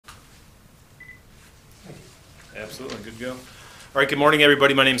Absolutely, good to go. All right, good morning,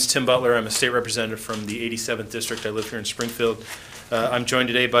 everybody. My name is Tim Butler. I'm a state representative from the 87th District. I live here in Springfield. I'm joined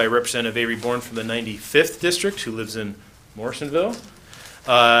today by Representative Avery Bourne from the 95th District, who lives in Morrisonville.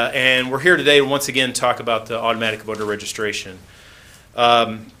 And we're here today to once again talk about the automatic voter registration.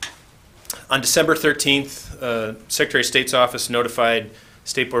 On December 13th, Secretary of State's office notified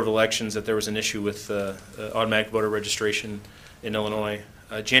State Board of Elections that there was an issue with automatic voter registration in Illinois.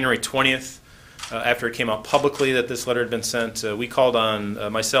 January 20th, after it came out publicly that this letter had been sent, we called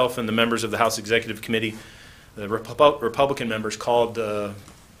on myself and the members of the House Executive Committee. The Republican members called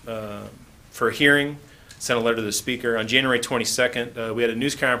for a hearing, sent a letter to the Speaker. On January 22nd, we had a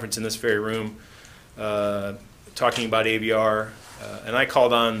news conference in this very room talking about AVR, and I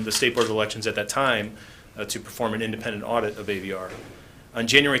called on the State Board of Elections at that time to perform an independent audit of AVR. On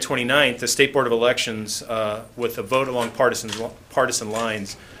January 29th, the State Board of Elections, with a vote along partisan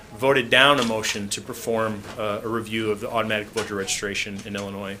lines, voted down a motion to perform a review of the automatic voter registration in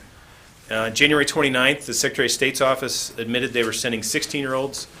Illinois. January 29th, the Secretary of State's office admitted they were sending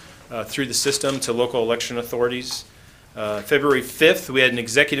 16-year-olds through the system to local election authorities. February 5th, we had an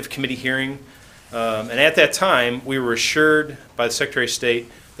executive committee hearing, and at that time, we were assured by the Secretary of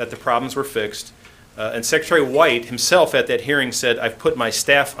State that the problems were fixed. And Secretary White himself at that hearing said, "I've put my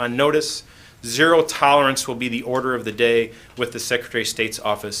staff on notice. Zero tolerance will be the order of the day with the Secretary of State's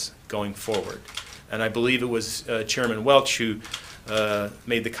office going forward." And I believe it was Chairman Welch who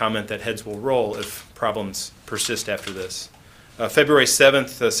made the comment that heads will roll if problems persist after this. February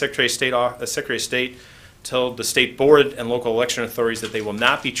 7th, the Secretary of State told the State Board and local election authorities that they will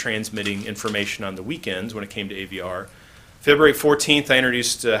not be transmitting information on the weekends when it came to AVR. February 14th, I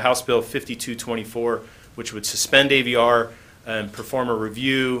introduced House Bill 5224, which would suspend AVR and perform a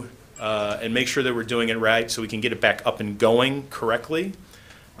review and make sure that we're doing it right so we can get it back up and going correctly.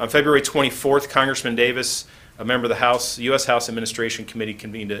 On February 24th, Congressman Davis, a member of the U.S. House Administration Committee,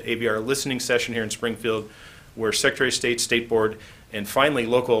 convened an AVR listening session here in Springfield where Secretary of State, State Board, and finally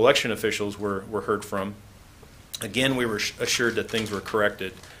local election officials were heard from. Again, we were assured that things were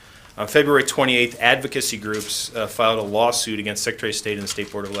corrected. On February 28th, advocacy groups filed a lawsuit against Secretary of State and the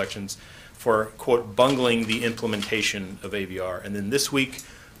State Board of Elections for, quote, bungling the implementation of AVR. And then this week,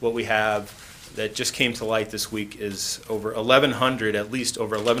 what we have that just came to light this week is over 1,100, at least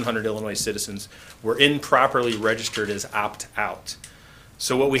over 1,100 Illinois citizens were improperly registered as opt-out.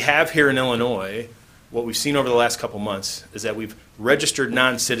 So what we have here in Illinois, what we've seen over the last couple months, is that we've registered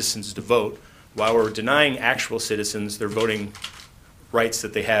non-citizens to vote while we're denying actual citizens their voting rights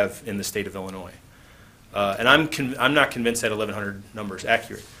that they have in the state of Illinois. And I'm not convinced that 1,100 number is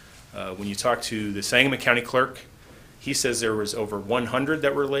accurate. When you talk to the Sangamon County clerk, he says there was over 100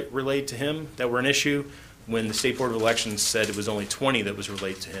 that were relayed to him that were an issue, when the State Board of Elections said it was only 20 that was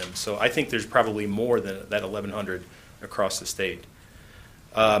relayed to him. So I think there's probably more than that 1,100 across the state.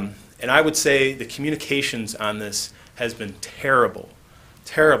 And I would say the communications on this has been terrible,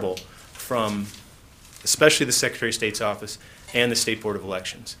 terrible, from especially the Secretary of State's office and the State Board of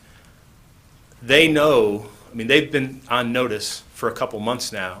Elections. They know, I mean, they've been on notice for a couple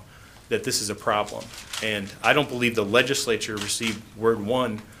months now that this is a problem. And I don't believe the legislature received word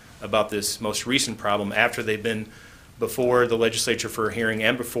one about this most recent problem after they've been before the legislature for a hearing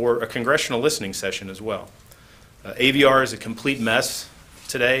and before a congressional listening session as well. AVR is a complete mess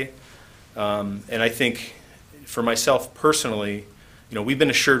today. And I think for myself personally, we've been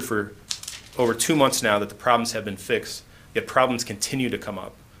assured for over 2 months now that the problems have been fixed, yet problems continue to come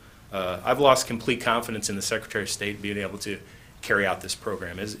up. I've lost complete confidence in the Secretary of State being able to carry out this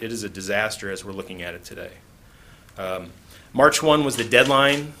program. It is a disaster as we're looking at it today. March 1 was the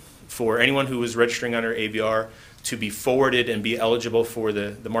deadline for anyone who was registering under AVR to be forwarded and be eligible for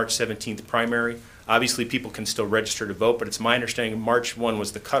the March 17th primary. Obviously, people can still register to vote, but it's my understanding March 1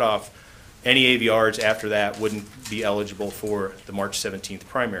 was the cutoff. Any AVRs after that wouldn't be eligible for the March 17th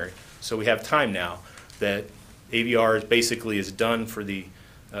primary. So we have time now that AVR basically is done for the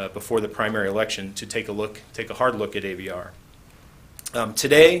before the primary election to take a hard look at AVR.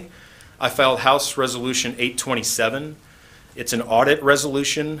 Today, I filed House Resolution 827. It's an audit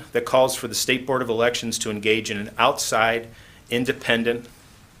resolution that calls for the State Board of Elections to engage in an outside, independent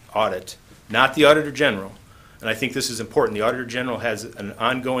audit, not the Auditor General. And I think this is important. The Auditor General has an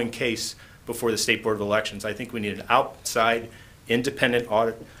ongoing case before the State Board of Elections. I think we need an outside, independent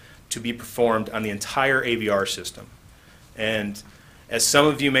audit to be performed on the entire AVR system. And as some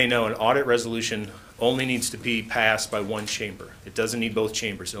of you may know, an audit resolution only needs to be passed by one chamber. It doesn't need both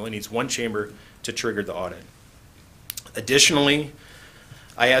chambers. It only needs one chamber to trigger the audit. Additionally,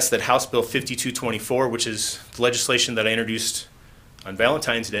 I asked that House Bill 5224, which is the legislation that I introduced on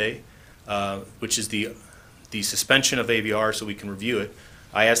Valentine's Day, which is the the suspension of AVR so we can review it.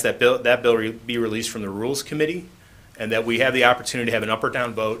 I asked that bill be released from the Rules Committee, and that we have the opportunity to have an up or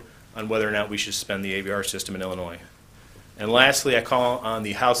down vote on whether or not we should suspend the AVR system in Illinois. And lastly, I call on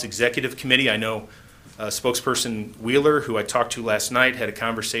the House Executive Committee. I know spokesperson Wheeler, who I talked to last night, had a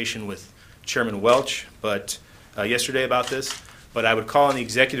conversation with Chairman Welch yesterday about this. But I would call on the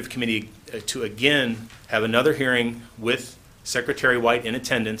Executive Committee to again have another hearing with Secretary White in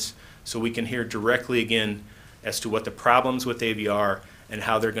attendance so we can hear directly again as to what the problems with AVR and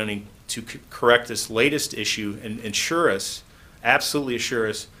how they're going to correct this latest issue and absolutely assure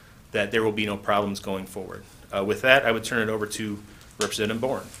us that there will be no problems going forward. With that, I would turn it over to Representative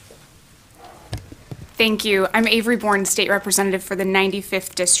Bourne. Thank you. I'm Avery Bourne, State Representative for the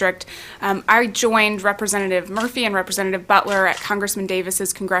 95th District. I joined Representative Murphy and Representative Butler at Congressman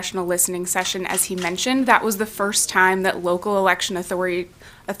Davis's congressional listening session, as he mentioned. That was the first time that local election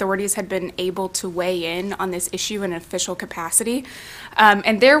authorities had been able to weigh in on this issue in an official capacity.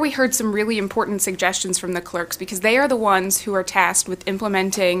 And there we heard some really important suggestions from the clerks, because they are the ones who are tasked with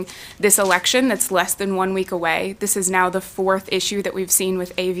implementing this election that's less than 1 week away. This is now the 4th issue that we've seen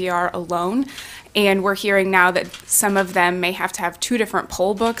with AVR alone. And we're hearing now that some of them may have to have 2 different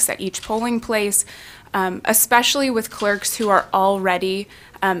poll books at each polling place, especially with clerks who are already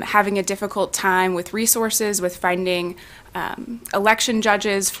having a difficult time with resources, with finding election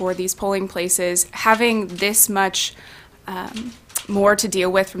judges for these polling places. Having this much more to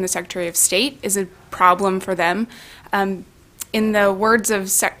deal with from the Secretary of State is a problem for them. In the words of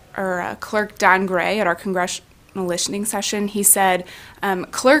Clerk Don Gray at our congressional listening session, he said,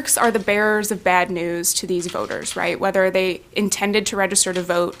 clerks are the bearers of bad news to these voters, right? Whether they intended to register to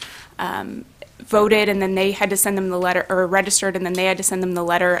vote, voted, and then they had to send them the letter, or registered, and then they had to send them the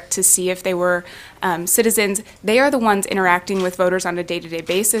letter to see if they were citizens. They are the ones interacting with voters on a day-to-day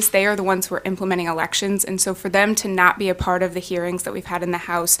basis. They are the ones who are implementing elections. And so for them to not be a part of the hearings that we've had in the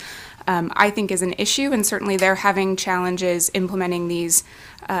House, I think is an issue. And certainly they're having challenges implementing these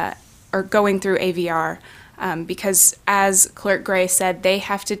or going through AVR. Because as Clerk Gray said, they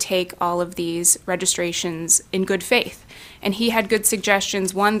have to take all of these registrations in good faith. And he had good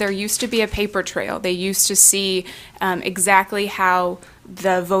suggestions. One, there used to be a paper trail. They used to see exactly how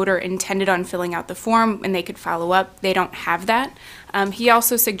the voter intended on filling out the form, and they could follow up. They don't have that. He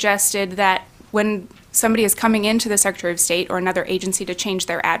also suggested that when somebody is coming into the Secretary of State or another agency to change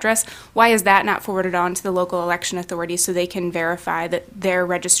their address, why is that not forwarded on to the local election authorities so they can verify that their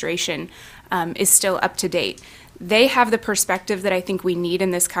registration is still up to date? They have the perspective that I think we need in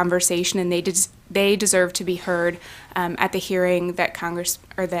this conversation, and they deserve to be heard at the hearing that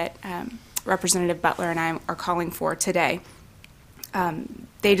Representative Butler and I are calling for today.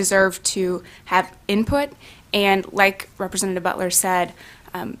 They deserve to have input, and like Representative Butler said,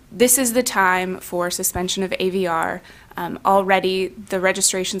 this is the time for suspension of AVR. Already, the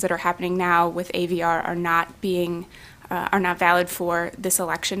registrations that are happening now with AVR are not valid for this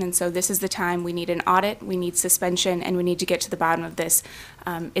election, and so this is the time we need an audit, we need suspension, and we need to get to the bottom of this.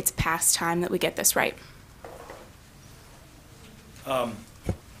 It's past time that we get this right.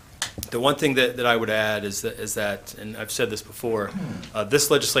 The one thing that I would add is that, and I've said this before, this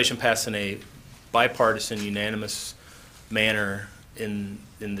legislation passed in a bipartisan, unanimous manner in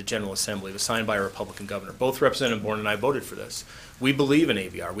the General Assembly. It was signed by a Republican governor. Both Representative Bourne and I voted for this. We believe in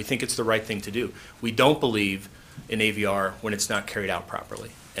AVR. We think it's the right thing to do. We don't believe in AVR when it's not carried out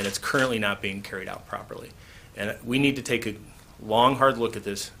properly, and it's currently not being carried out properly. And we need to take a long, hard look at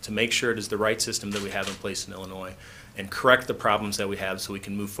this to make sure it is the right system that we have in place in Illinois and correct the problems that we have so we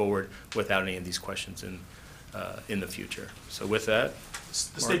can move forward without any of these questions in the future. So with that,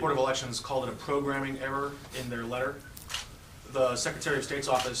 the State Board of Elections called it a programming error in their letter. The Secretary of State's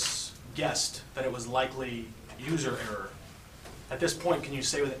office guessed that it was likely user error. At this point, can you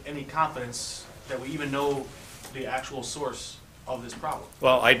say with any confidence that we even know the actual source of this problem?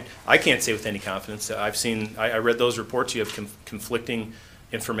 Well, I can't say with any confidence. I read those reports. You have conflicting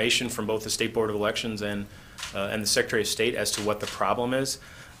information from both the State Board of Elections and the Secretary of State as to what the problem is.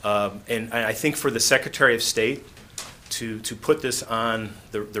 And I think for the Secretary of State to put this on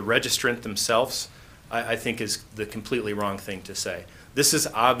the registrant themselves, I think is the completely wrong thing to say. This is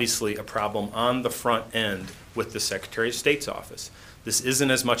obviously a problem on the front end with the Secretary of State's office. This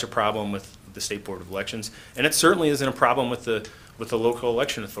isn't as much a problem with the State Board of Elections, and it certainly isn't a problem with the local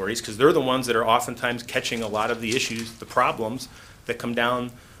election authorities, because they're the ones that are oftentimes catching a lot of the issues, the problems that come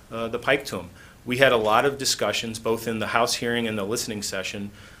down the pike to them. We had a lot of discussions, both in the House hearing and the listening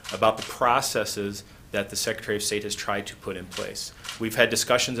session, about the processes that the Secretary of State has tried to put in place. We've had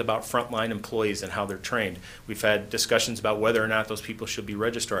discussions about frontline employees and how they're trained. We've had discussions about whether or not those people should be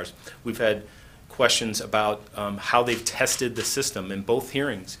registrars. We've had questions about how they've tested the system. In both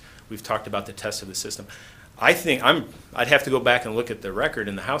hearings, we've talked about the test of the system. I think I'd have to go back and look at the record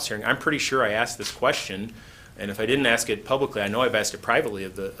in the House hearing. I'm pretty sure I asked this question, and if I didn't ask it publicly, I know I've asked it privately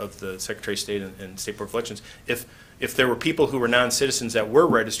of the Secretary of State and State Board of Elections. If there were people who were non-citizens that were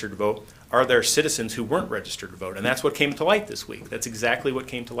registered to vote, are there citizens who weren't registered to vote? And that's what came to light this week. That's exactly what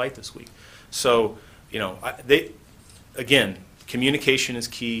came to light this week. So, you know, again, communication is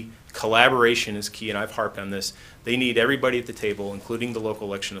key, collaboration is key, and I've harped on this. They need everybody at the table, including the local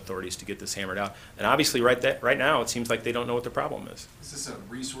election authorities, to get this hammered out. And obviously, right now, it seems like they don't know what the problem is. Is this a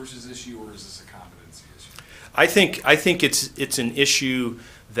resources issue or is this a competency issue? I think it's an issue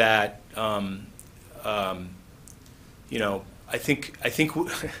that you know, I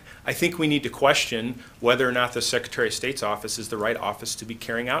think we need to question whether or not the Secretary of State's office is the right office to be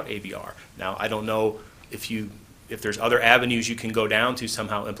carrying out AVR. Now, I don't know if there's other avenues you can go down to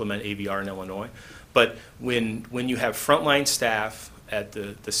somehow implement AVR in Illinois, but when you have frontline staff at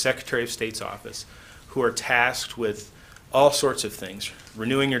the Secretary of State's office who are tasked with all sorts of things,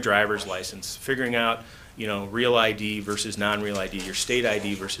 renewing your driver's license, figuring out, you know, real ID versus non-real ID, your state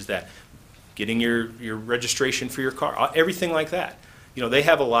ID versus that, getting your registration for your car, everything like that. You know, they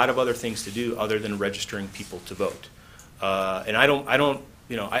have a lot of other things to do other than registering people to vote. And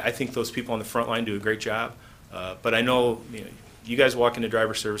I think those people on the front line do a great job. But I know, you know, you guys walk into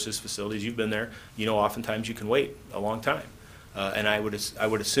driver services facilities, you've been there, you know, oftentimes you can wait a long time. And I would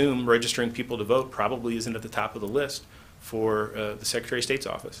assume registering people to vote probably isn't at the top of the list for the Secretary of State's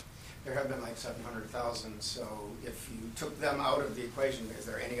office. There have been like 700,000, so if you took them out of the equation, is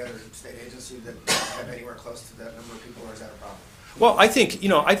there any other state agency that have anywhere close to that number of people, or is that a problem? Well, I think, you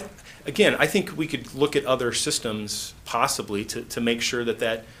know, I think we could look at other systems possibly to make sure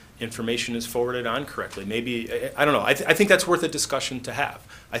that information is forwarded on correctly. Maybe, I don't know, I think that's worth a discussion to have.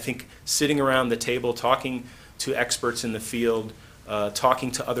 I think sitting around the table, talking to experts in the field,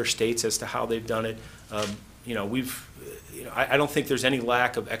 talking to other states as to how they've done it, you know, I don't think there's any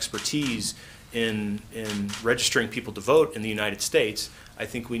lack of expertise in registering people to vote in the United States. I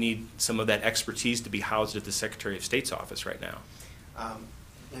think we need some of that expertise to be housed at the Secretary of State's office right now. Have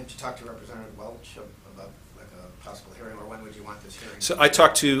you talked to Representative Welch about like a possible hearing, or when would you want this hearing? So I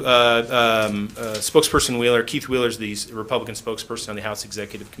talked to spokesperson Wheeler. Keith Wheeler's the Republican spokesperson on the House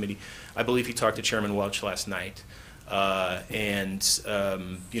Executive Committee. I believe he talked to Chairman Welch last night. You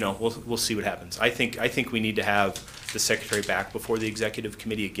know, we'll see what happens. I think we need to have the Secretary back before the Executive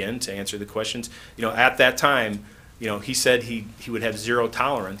Committee again to answer the questions. You know, at that time, you know, he said he would have zero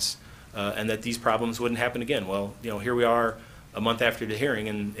tolerance and that these problems wouldn't happen again. Well, you know, here we are a month after the hearing,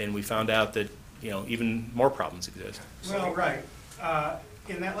 and we found out that, you know, even more problems exist. Well, right.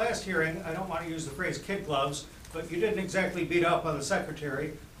 In that last hearing, I don't want to use the phrase kid gloves, but you didn't exactly beat up on the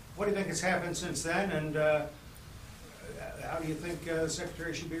Secretary. What do you think has happened since then, and how do you think the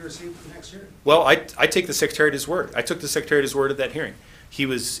Secretary should be received at the next hearing? Well, I take the Secretary at his word. I took the Secretary at his word at that hearing. He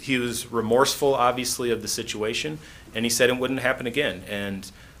was remorseful, obviously, of the situation, and he said it wouldn't happen again.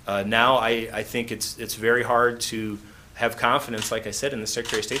 And now I think it's very hard to have confidence, like I said, in the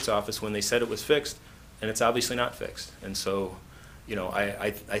Secretary of State's office when they said it was fixed, and it's obviously not fixed. And so, you know,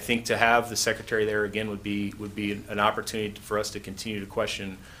 I think to have the Secretary there again would be an opportunity for us to continue to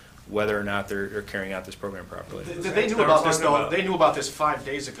question whether or not they're carrying out this program properly. They knew about this, though. They knew about this 5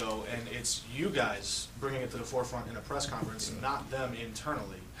 days ago, and it's you guys bringing it to the forefront in a press conference, not them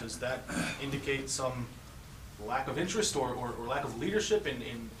internally. Does that indicate some lack of interest or lack of leadership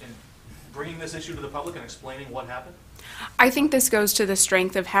in bringing this issue to the public and explaining what happened? I think this goes to the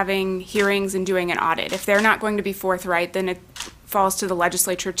strength of having hearings and doing an audit. If they're not going to be forthright, then it falls to the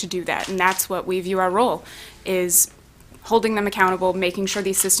legislature to do that, and that's what we view our role is holding them accountable, making sure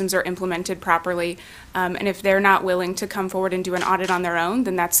these systems are implemented properly, and if they're not willing to come forward and do an audit on their own,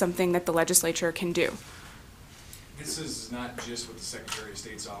 then that's something that the legislature can do. This is not just with the Secretary of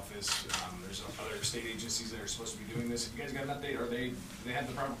State's office. There's other state agencies that are supposed to be doing this. If you guys got an update, do they have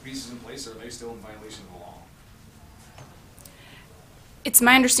the proper pieces in place, or are they still in violation of the law? It's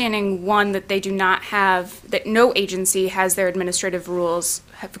my understanding, one, that they do not have, that no agency has their administrative rules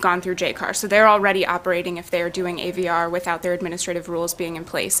have gone through JCAR. So they're already operating if they are doing AVR without their administrative rules being in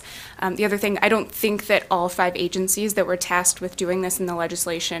place. The other thing, I don't think that all 5 agencies that were tasked with doing this in the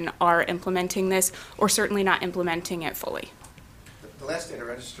legislation are implementing this, or certainly not implementing it fully. The last day to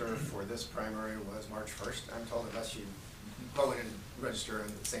register for this primary was March 1st, I'm told, unless you go in and register in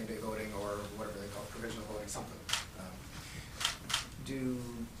the same day voting or whatever they call it, provisional voting, something.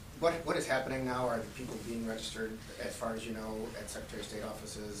 What is happening now? Are the people being registered, as far as you know, at Secretary of State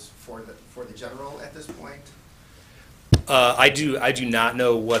offices for the general at this point? I do not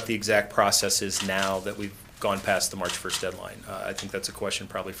know what the exact process is now that we've gone past the March 1st deadline. I think that's a question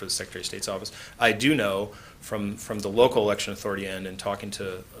probably for the Secretary of State's office. I do know from the local election authority end and talking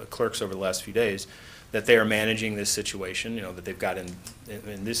to clerks over the last few days that they are managing this situation, that they've got in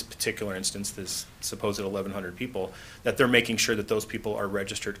this particular instance, this supposed 1,100 people, that they're making sure that those people are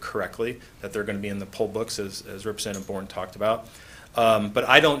registered correctly, that they're going to be in the poll books as Representative Bourne talked about. But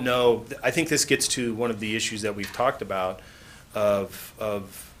I don't know, I think this gets to one of the issues that we've talked about of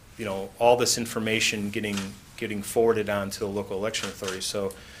all this information getting forwarded on to the local election authorities.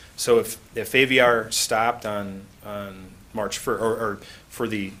 So if AVR stopped on March 1st, or for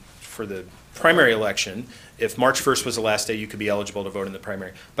the primary election, if March 1st was the last day, you could be eligible to vote in the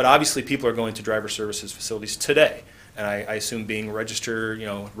primary. But obviously, people are going to driver services facilities today, and I assume being registered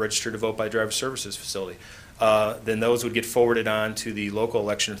to vote by driver services facility. Then those would get forwarded on to the local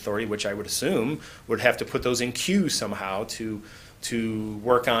election authority, which I would assume would have to put those in queue somehow to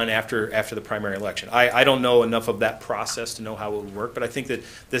work on after the primary election. I don't know enough of that process to know how it would work, but I think that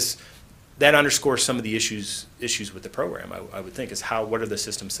that underscores some of the issues with the program. I would think is what are the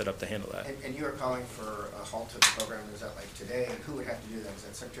systems set up to handle that? And you are calling for a halt to the program. Is that like today? And who would have to do that? Is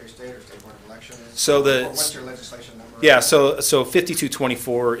that Secretary of State or State Board of Elections? So or what's your legislation number? Yeah, so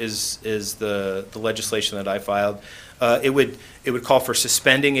 5224 is the legislation that I filed. It would call for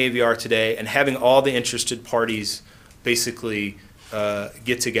suspending AVR today and having all the interested parties basically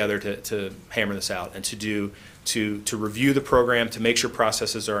get together to hammer this out and to review the program, to make sure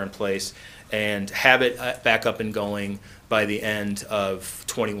processes are in place, and have it back up and going by the end of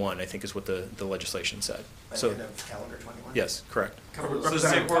 21, I think is what the legislation said. By the end of calendar 21? Yes, correct. So the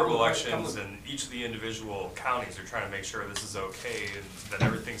State Board of Elections and each of the individual counties are trying to make sure this is okay and that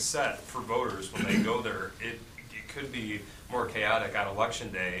everything's set for voters when they go there. It could be more chaotic on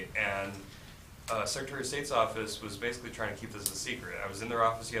election day, and Secretary of State's office was basically trying to keep this a secret. I was in their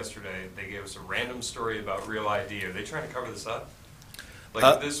office yesterday. They gave us a random story about Real ID. Are they trying to cover this up?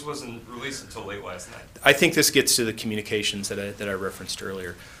 This wasn't released until late last night. I think this gets to the communications that I referenced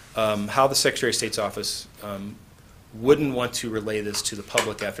earlier. How the Secretary of State's office wouldn't want to relay this to the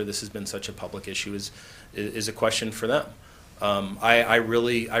public after this has been such a public issue is a question for them. I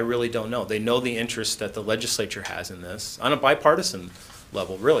really don't know. They know the interest that the legislature has in this on a bipartisan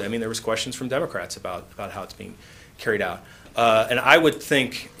level, really. I mean, there was questions from Democrats about how it's being carried out. And I would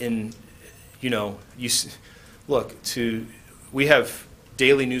think we have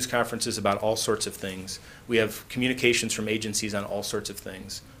daily news conferences about all sorts of things. We have communications from agencies on all sorts of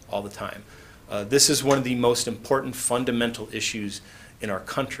things all the time. This is one of the most important fundamental issues in our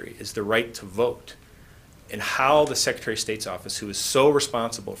country, is the right to vote. And how the Secretary of State's office, who is so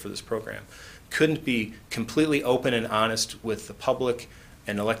responsible for this program, couldn't be completely open and honest with the public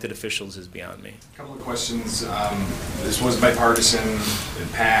and elected officials is beyond me. A couple of questions. This was bipartisan,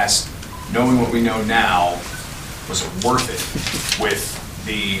 it passed. Knowing what we know now, was it worth it with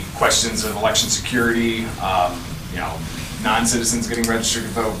the questions of election security, non-citizens getting registered to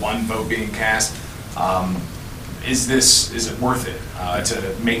vote, one vote being cast? Is it worth it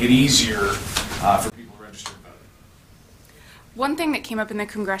to make it easier for people to register to vote? One thing that came up in the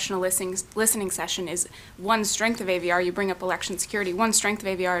congressional listening session is one strength of AVR, you bring up election security, one strength of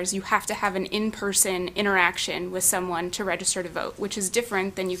AVR is you have to have an in-person interaction with someone to register to vote, which is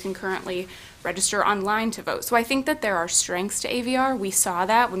different than you can currently register online to vote. So I think that there are strengths to AVR. We saw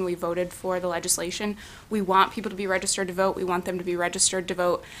that when we voted for the legislation. We want people to be registered to vote. We want them to be registered to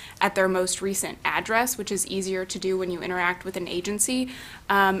vote at their most recent address, which is easier to do when you interact with an agency.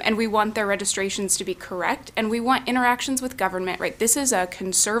 And we want their registrations to be correct. And we want interactions with government, right? This is a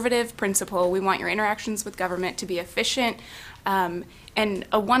conservative principle. We want your interactions with government to be efficient. And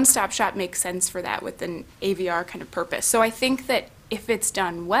a one-stop shop makes sense for that with an AVR kind of purpose. So I think that if it's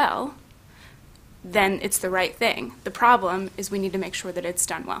done well, then it's the right thing. The problem is we need to make sure that it's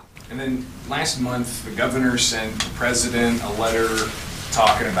done well. And then last month, the governor sent the president a letter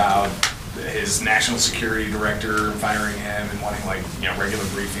talking about his national security director firing him and wanting regular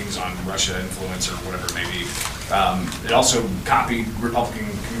briefings on Russia influence or whatever it may be. It also copied Republican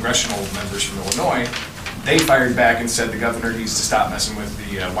congressional members from Illinois. They fired back and said the governor needs to stop messing with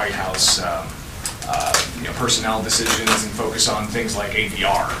the White House personnel decisions and focus on things like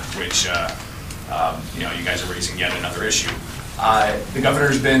AVR, which you guys are raising yet another issue. The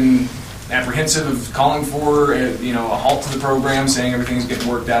governor's been apprehensive of calling for a halt to the program, saying everything's getting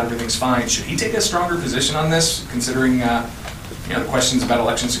worked out, everything's fine. Should he take a stronger position on this, considering the questions about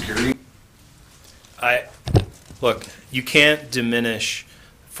election security? Look, you can't diminish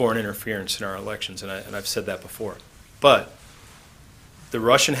foreign interference in our elections, and I've said that before. But the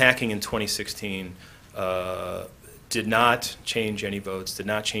Russian hacking in 2016 did not change any votes, did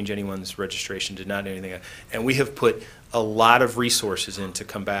not change anyone's registration, did not do anything. And we have put a lot of resources in to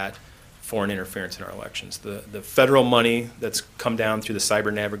combat foreign interference in our elections. The federal money that's come down through the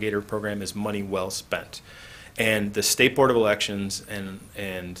Cyber Navigator program is money well spent. And the State Board of Elections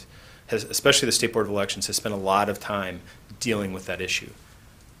and especially the State Board of Elections has spent a lot of time dealing with that issue.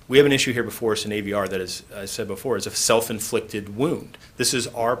 We have an issue here before us in AVR that is, as I said before, is a self-inflicted wound. This is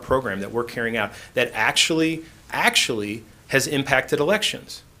our program that we're carrying out that actually has impacted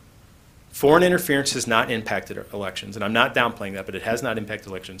elections. Foreign interference has not impacted elections, and I'm not downplaying that, but it has not impacted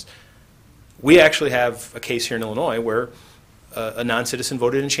elections. We actually have a case here in Illinois where a non-citizen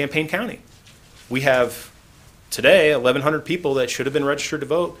voted in Champaign County. We have today 1,100 people that should have been registered to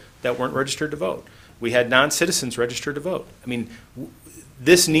vote that weren't registered to vote. We had non-citizens registered to vote. I mean,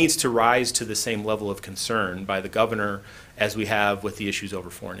 this needs to rise to the same level of concern by the governor as we have with the issues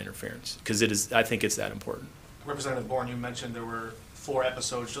over foreign interference, because it is, I think it's that important. Representative Bourne, you mentioned there were 4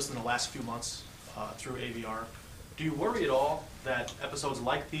 episodes just in the last few months through AVR. Do you worry at all that episodes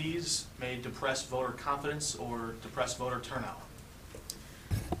like these may depress voter confidence or depress voter turnout?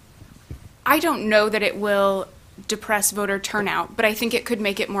 I don't know that it will depress voter turnout, but I think it could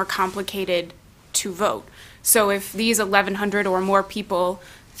make it more complicated to vote. So if these 1,100 or more people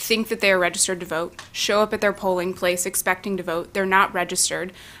think that they are registered to vote, show up at their polling place expecting to vote, they're not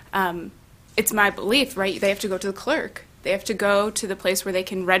registered, it's my belief, right, they have to go to the clerk. They have to go to the place where they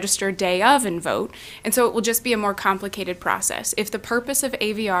can register day of and vote. And so it will just be a more complicated process. If the purpose of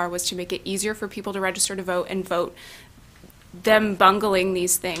AVR was to make it easier for people to register to vote and vote, them bungling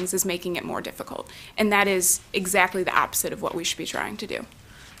these things is making it more difficult. And that is exactly the opposite of what we should be trying to do.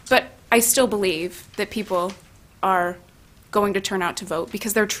 But I still believe that people are going to turn out to vote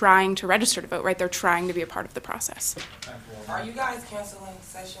because they're trying to register to vote, right? They're trying to be a part of the process. Are you guys canceling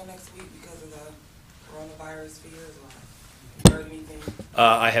session next week because of the coronavirus fears, or heard anything?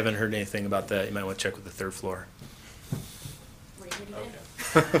 I haven't heard anything about that. You might want to check with the third floor.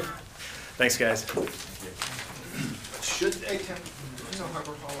 Okay. Thanks, guys. Should A10,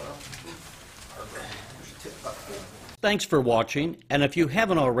 Harbor Hall up? Thanks for watching, and if you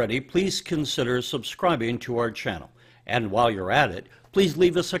haven't already, please consider subscribing to our channel. And while you're at it, please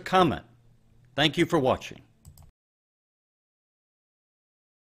leave us a comment. Thank you for watching.